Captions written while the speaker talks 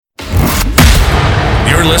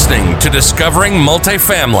You're listening to Discovering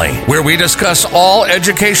Multifamily, where we discuss all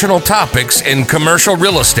educational topics in commercial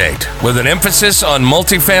real estate with an emphasis on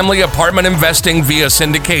multifamily apartment investing via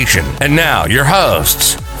syndication. And now, your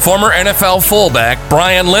hosts, former NFL fullback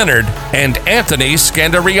Brian Leonard and Anthony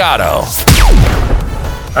Scandariato.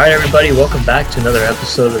 All right, everybody, welcome back to another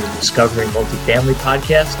episode of the Discovering Multifamily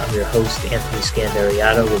podcast. I'm your host, Anthony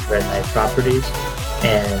Scandariato with Red Knight Properties,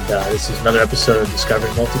 and this is another episode of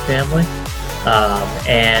Discovering Multifamily.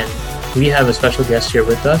 And we have a special guest here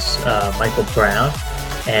with us, Michael Brown.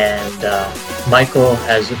 And Michael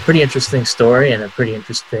has a pretty interesting story and a pretty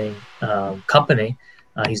interesting company.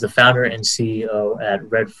 He's the founder and CEO at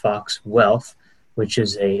Red Fox Wealth, which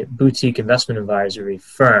is a boutique investment advisory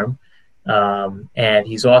firm. And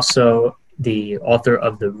he's also the author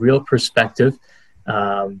of The Real Perspective,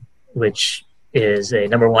 which is a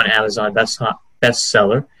 #1 Amazon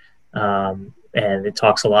bestseller. And it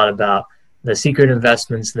talks a lot about the secret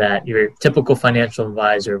investments that your typical financial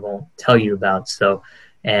advisor won't tell you about. So,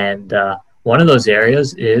 and one of those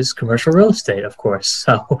areas is commercial real estate, of course.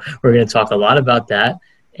 So we're going to talk a lot about that.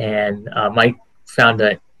 And Mike found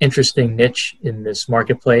an interesting niche in this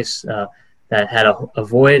marketplace that had a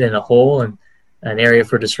void and a hole and an area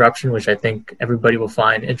for disruption, which I think everybody will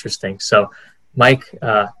find interesting. So, Mike,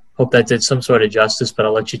 hope that did some sort of justice, but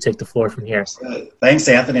I'll let you take the floor from here. Thanks,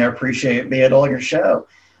 Anthony. I appreciate being on your show.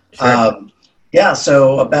 Sure. I've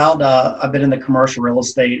been in the commercial real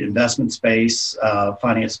estate investment space,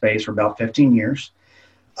 finance space for about 15 years.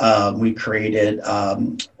 We created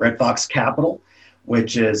Red Fox Capital,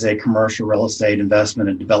 which is a commercial real estate investment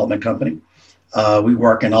and development company. We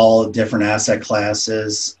work in all different asset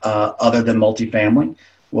classes other than multifamily.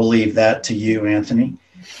 We'll leave that to you, Anthony.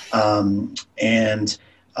 In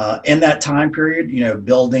that time period,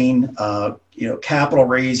 building, capital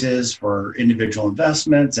raises for individual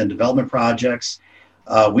investments and development projects,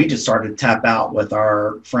 we just started to tap out with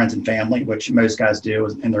our friends and family, which most guys do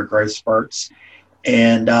in their growth spurts,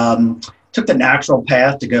 and took the natural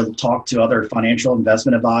path to go talk to other financial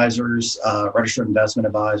investment advisors, registered investment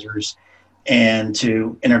advisors, and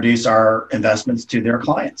to introduce our investments to their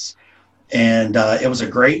clients. And it was a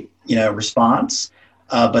great, response.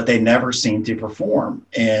 But they never seemed to perform.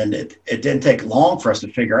 And it didn't take long for us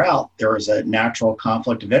to figure out there was a natural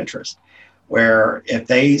conflict of interest, where if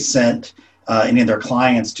they sent any of their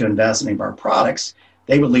clients to invest in any of our products,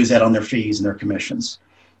 they would lose out on their fees and their commissions.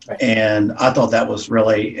 Right. And I thought that was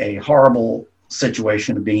really a horrible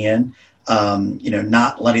situation to be in,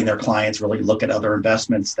 not letting their clients really look at other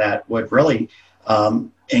investments that would really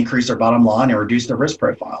increase their bottom line and reduce their risk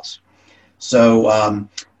profiles. So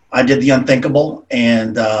I did the unthinkable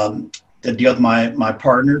and did deal with my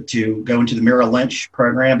partner to go into the Merrill Lynch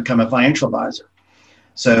program, become a financial advisor.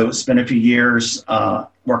 So spent a few years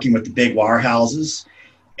working with the big wirehouses,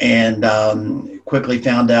 and quickly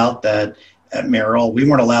found out that at Merrill, we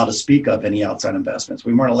weren't allowed to speak of any outside investments.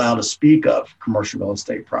 We weren't allowed to speak of commercial real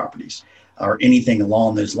estate properties or anything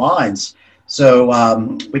along those lines. So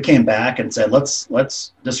we came back and said,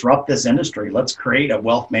 let's disrupt this industry. Let's create a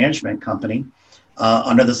wealth management company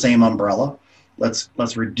under the same umbrella.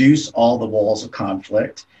 Let's reduce all the walls of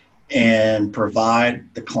conflict and provide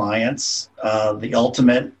the clients the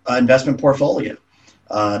ultimate investment portfolio.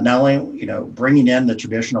 Not only bringing in the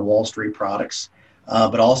traditional Wall Street products,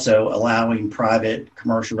 but also allowing private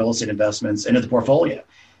commercial real estate investments into the portfolio.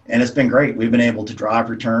 And it's been great. We've been able to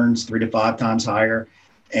drive returns 3 to 5 times higher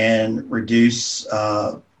and reduce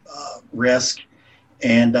risk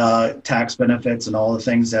and tax benefits and all the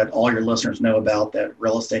things that all your listeners know about that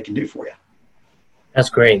real estate can do for you. That's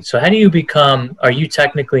great. So how do you are you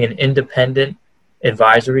technically an independent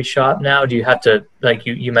advisory shop now? Do you have to, like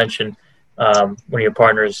you mentioned, one of your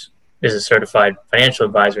partners is a certified financial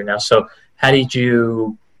advisor now. So how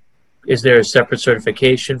is there a separate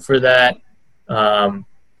certification for that?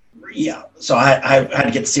 Yeah. So I had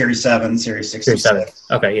to get Series 7, Series 66. Series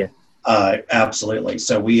 7. Okay, yeah. Absolutely.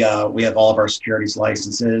 So we have all of our securities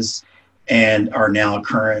licenses and are now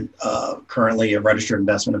currently a registered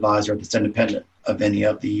investment advisor that's independent of any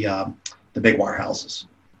of the big wirehouses.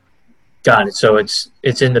 Got it. So it's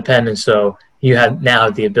independent. So you have now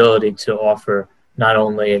the ability to offer not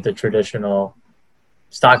only the traditional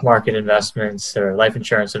stock market investments or life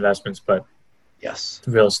insurance investments, but yes,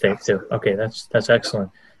 real estate too. Okay, that's excellent.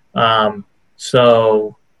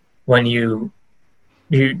 So when you're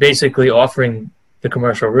basically offering the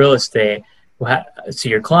commercial real estate to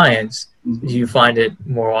your clients, do you find it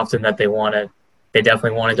more often that they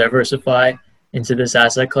definitely want to diversify into this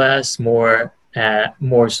asset class more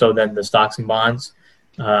so than the stocks and bonds?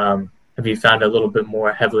 Have you found it a little bit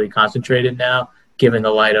more heavily concentrated now, given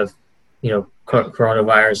the light of,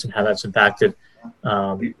 coronavirus and how that's impacted.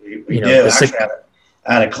 We do. Actually,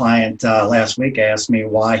 I had a client last week ask me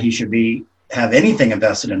why he should have anything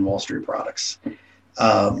invested in Wall Street products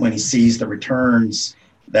when he sees the returns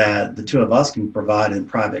that the two of us can provide in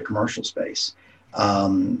private commercial space.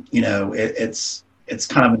 It's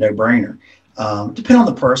kind of a no-brainer. Depending on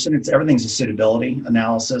the person, everything's a suitability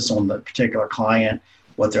analysis on the particular client,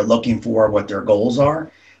 what they're looking for, what their goals are.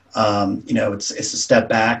 It's a step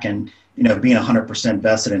back, and being 100%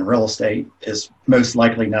 vested in real estate is most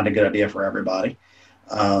likely not a good idea for everybody.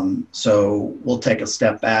 So we'll take a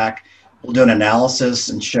step back. We'll do an analysis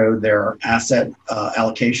and show their asset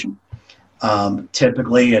allocation.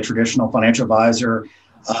 Typically, a traditional financial advisor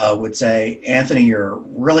would say, Anthony, you're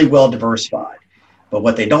really well diversified. But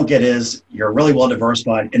what they don't get is you're really well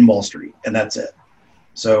diversified in Wall Street, and that's it.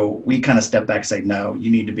 So we kind of step back and say, no, you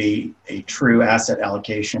need to be a true asset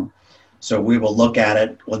allocation. So we will look at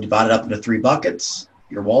it. We'll divide it up into 3 buckets: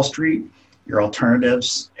 your Wall Street, your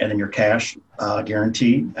alternatives, and then your cash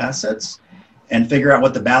guaranteed assets, and figure out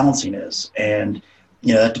what the balancing is. And,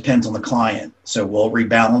 that depends on the client. So we'll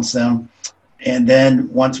rebalance them. And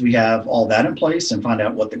then once we have all that in place and find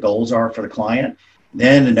out what the goals are for the client,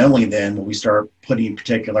 then and only then will we start putting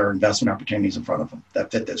particular investment opportunities in front of them that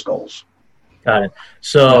fit those goals. Got it.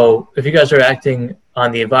 So if you guys are acting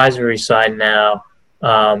on the advisory side now,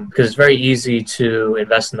 because it's very easy to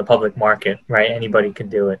invest in the public market, right? Anybody can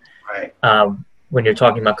do it. Right. When you're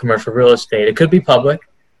talking about commercial real estate, it could be public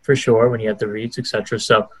for sure when you have the REITs, et cetera.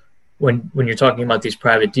 So when you're talking about these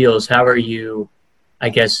private deals, how are you, I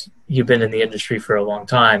guess you've been in the industry for a long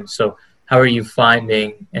time, so how are you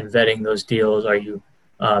finding and vetting those deals? Are you,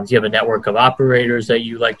 do you have a network of operators that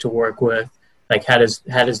you like to work with? Like how does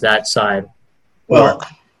that side work? Well,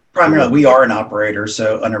 primarily we are an operator,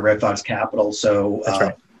 so under Red Fox Capital. So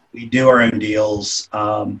right. We do our own deals,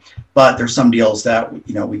 but there's some deals that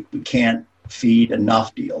we can't feed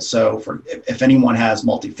enough deals. So if anyone has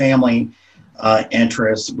multifamily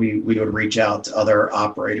interests, we would reach out to other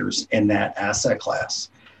operators in that asset class.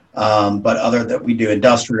 But other that we do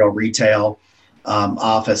industrial, retail,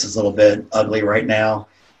 office is a little bit ugly right now,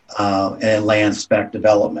 and land spec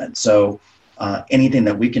development. So anything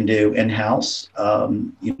that we can do in-house,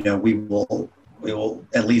 we will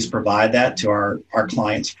at least provide that to our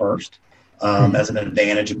clients first, as an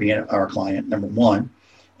advantage of being our client, number one.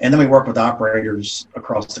 And then we work with operators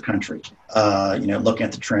across the country, looking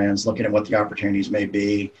at the trends, looking at what the opportunities may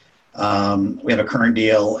be. We have a current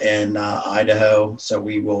deal in Idaho, so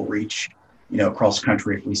we will reach, across the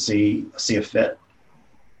country if we see a fit.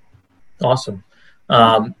 Awesome.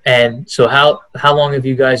 And so how long have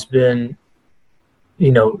you guys been,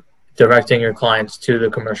 directing your clients to the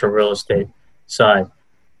commercial real estate side?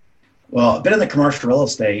 Well, I've been in the commercial real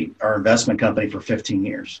estate, our investment company, for 15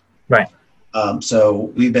 years. Right.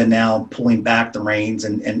 So we've been now pulling back the reins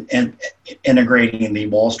and integrating the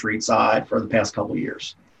Wall Street side for the past couple of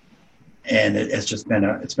years. And it's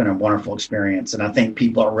been a wonderful experience. And I think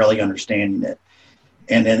people are really understanding it.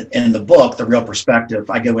 And in the book, The Real Perspective,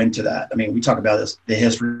 I go into that. I mean, we talk about the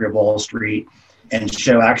history of Wall Street and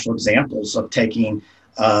show actual examples of taking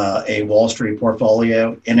a Wall Street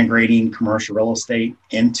portfolio, integrating commercial real estate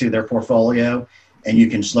into their portfolio. And you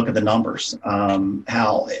can just look at the numbers,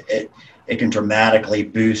 how it can dramatically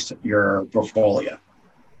boost your portfolio.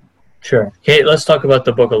 Sure. Okay, let's talk about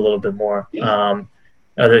the book a little bit more. Yeah.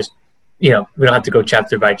 There's, we don't have to go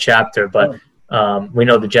chapter by chapter, but we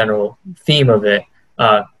know the general theme of it.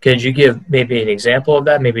 Could you give maybe an example of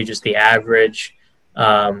that? Maybe just the average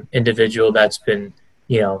individual that's been,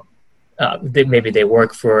 maybe they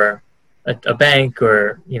work for a bank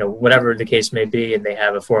or, whatever the case may be, and they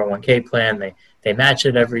have a 401k plan, they match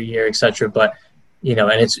it every year, et cetera. But,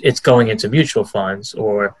 and it's going into mutual funds,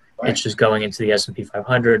 or right. It's just going into the S&P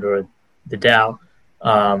 500 or the Dow.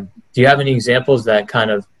 Do you have any examples that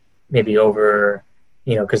kind of maybe over,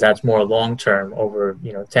 because that's more long-term, over,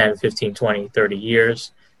 10, 15, 20, 30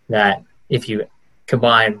 years, that if you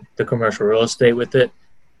combine the commercial real estate with it,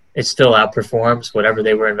 it still outperforms whatever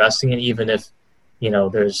they were investing in, even if,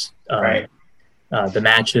 there's right. The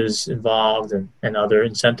matches involved and other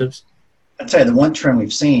incentives? I'll tell you, the one trend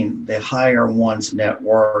we've seen, the higher one's net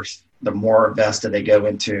worth, the more vested they go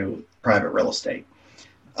into private real estate.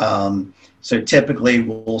 So typically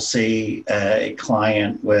we'll see a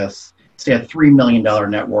client with, say, a $3 million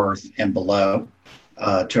net worth and below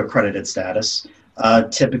to accredited status.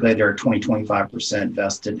 Typically they're 25%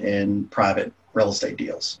 vested in private real estate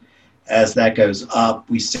deals. As that goes up,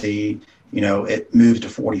 we see, it moves to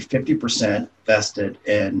 50% vested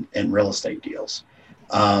in real estate deals.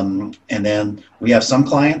 And then we have some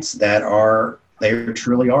clients that are they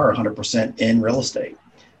truly are 100% in real estate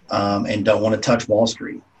and don't want to touch Wall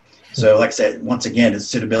Street. So like I said, once again, it's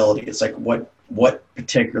suitability. It's like what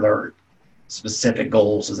particular specific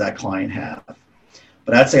goals does that client have?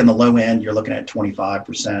 But I'd say on the low end, you're looking at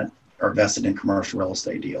 25% are invested in commercial real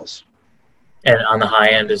estate deals. And on the high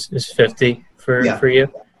end is 50 for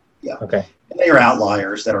you? Yeah. Okay. And they are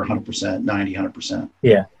outliers that are 100%, 90, 100%.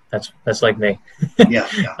 Yeah, that's like me. Yeah.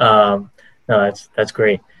 No, that's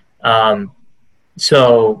great.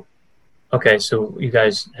 So you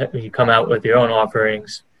guys, you come out with your own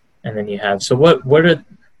offerings, and then you have, so what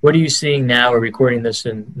are you seeing now? We're recording this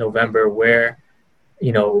in November, where,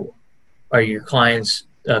 are your clients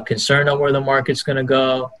concerned on where the market's going to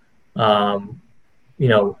go?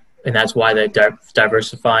 And that's why they're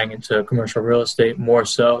diversifying into commercial real estate more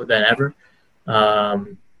so than ever.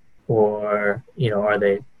 Or, are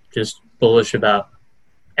they just bullish about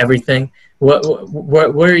everything?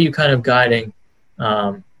 Where are you kind of guiding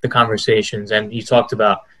the conversations? And you talked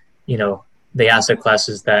about, the asset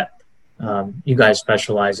classes that you guys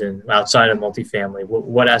specialize in outside of multifamily.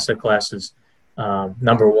 What asset classes,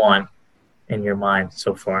 number one in your mind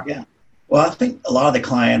so far? Yeah. Well, I think a lot of the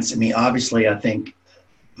clients, obviously, I think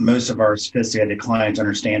most of our sophisticated clients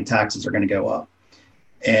understand taxes are going to go up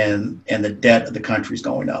and the debt of the country is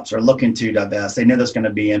going up. So they're looking to divest. They know that's going to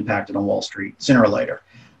be impacted on Wall Street sooner or later,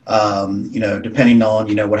 depending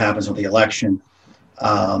on, what happens with the election.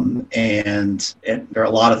 And there are a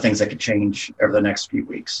lot of things that could change over the next few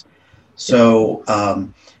weeks. So,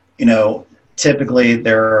 typically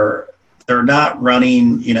they're not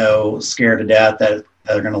running, scared to death that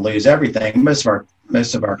they're going to lose everything. Most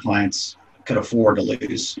of our clients could afford to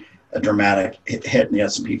lose a dramatic hit in the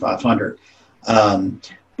S&P 500.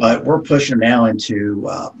 But we're pushing now into,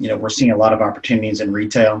 we're seeing a lot of opportunities in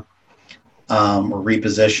retail. We're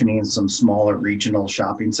repositioning some smaller regional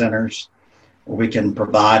shopping centers where we can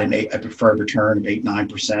provide a preferred return of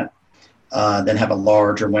 8-9%, then have a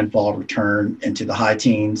larger windfall return into the high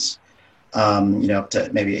teens, up to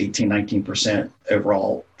maybe 18-19%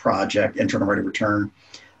 overall project internal rate of return.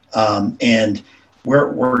 And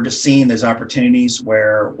we're just seeing those opportunities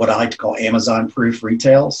where what I like to call Amazon-proof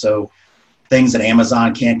retail. So things that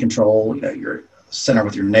Amazon can't control, your center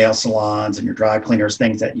with your nail salons and your dry cleaners,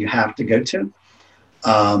 things that you have to go to.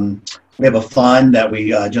 We have a fund that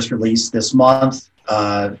we just released this month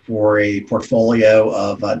for a portfolio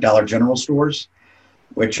of Dollar General stores,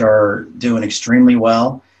 which are doing extremely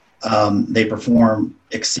well. They perform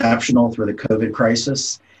exceptional through the COVID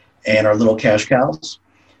crisis and are little cash cows.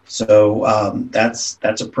 So that's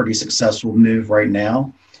a pretty successful move right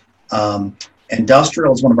now.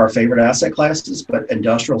 Industrial is one of our favorite asset classes, but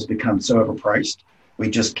industrial has become so overpriced. We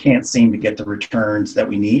just can't seem to get the returns that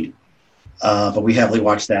we need. But we heavily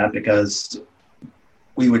watch that because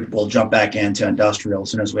we'll jump back into industrial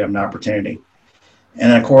as soon as we have an opportunity.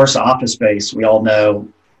 And then, of course, office space, we all know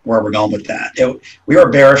where we're going with that. We were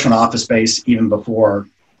bearish on office space even before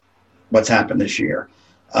what's happened this year.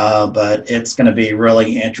 But it's going to be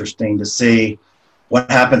really interesting to see what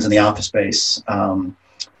happens in the office space,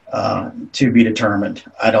 to be determined.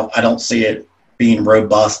 I don't see it being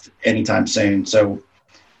robust anytime soon. So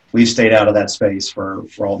we've stayed out of that space for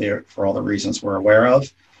all the reasons we're aware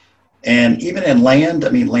of. And even in land,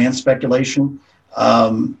 land speculation,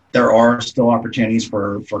 there are still opportunities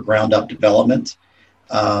for ground up development.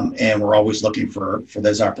 And we're always looking for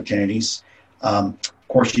those opportunities. Of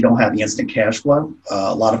course, you don't have the instant cash flow.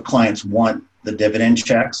 A lot of clients want the dividend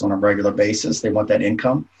checks on a regular basis. They want that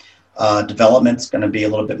income. Development's going to be a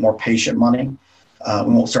little bit more patient money.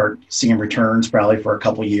 We won't start seeing returns probably for a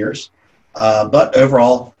couple of years. But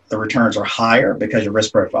overall, the returns are higher because your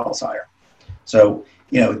risk profile is higher. So,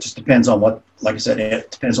 it just depends on like I said,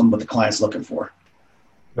 it depends on what the client's looking for.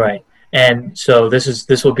 Right. And so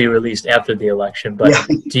this will be released after the election, but yeah.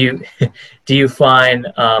 do you find,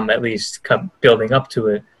 at least building up to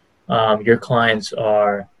it, your clients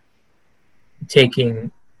are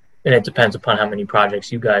taking, and it depends upon how many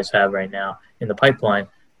projects you guys have right now in the pipeline,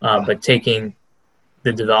 but taking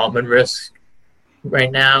the development risk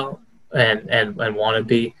right now and want to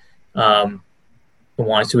be,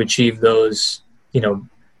 want to achieve those,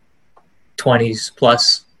 20s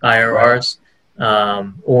plus IRRs,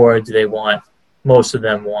 or do most of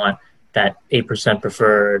them want that 8%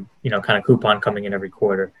 preferred, kind of coupon coming in every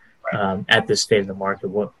quarter, at this state of the market?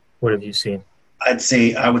 What have you seen? I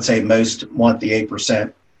would say most want the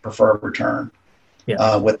 8% preferred return,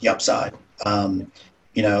 with the upside.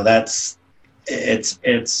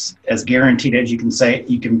 It's as guaranteed as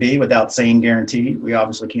you can be without saying guaranteed. We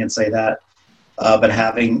obviously can't say that, but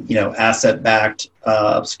having asset-backed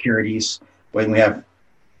securities when we have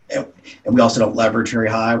and we also don't leverage very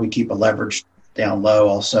high. We keep a leverage down low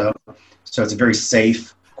also. So it's a very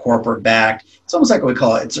safe corporate backed. It's almost like what we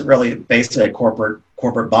call it. It's really basically a corporate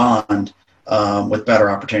bond with better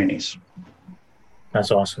opportunities.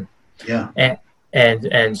 That's awesome. Yeah.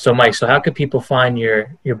 And so Mike, so how could people find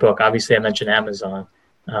your book? Obviously I mentioned Amazon.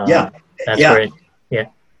 That's great. Yeah.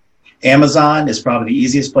 Amazon is probably the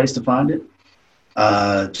easiest place to find it.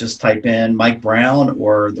 Just type in Mike Brown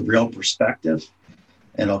or The Real Perspective,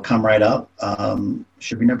 and it'll come right up.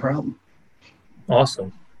 Should be no problem.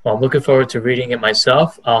 Awesome. Well, I'm looking forward to reading it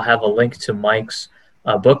myself. I'll have a link to Mike's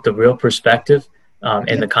book, The Real Perspective,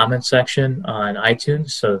 in the comments section on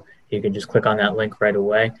iTunes. So you can just click on that link right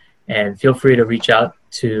away. And feel free to reach out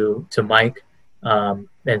to Mike and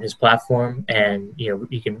his platform. And,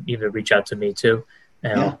 you can even reach out to me too.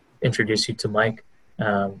 And I'll introduce you to Mike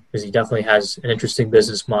because he definitely has an interesting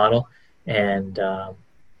business model. And,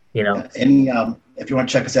 if you want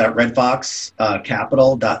to check us out,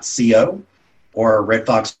 redfoxcapital.co or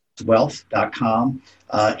redfoxwealth.com.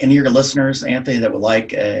 Any of your listeners, Anthony, that would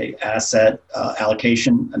like a asset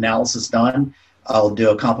allocation analysis done, I'll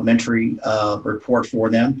do a complimentary report for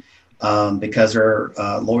them because they're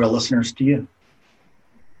loyal listeners to you.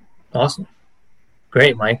 Awesome.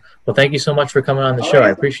 Great, Mike. Well, thank you so much for coming on the show. Right.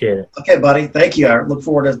 I appreciate it. Okay, buddy. Thank you. I look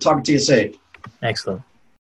forward to talking to you soon. Excellent.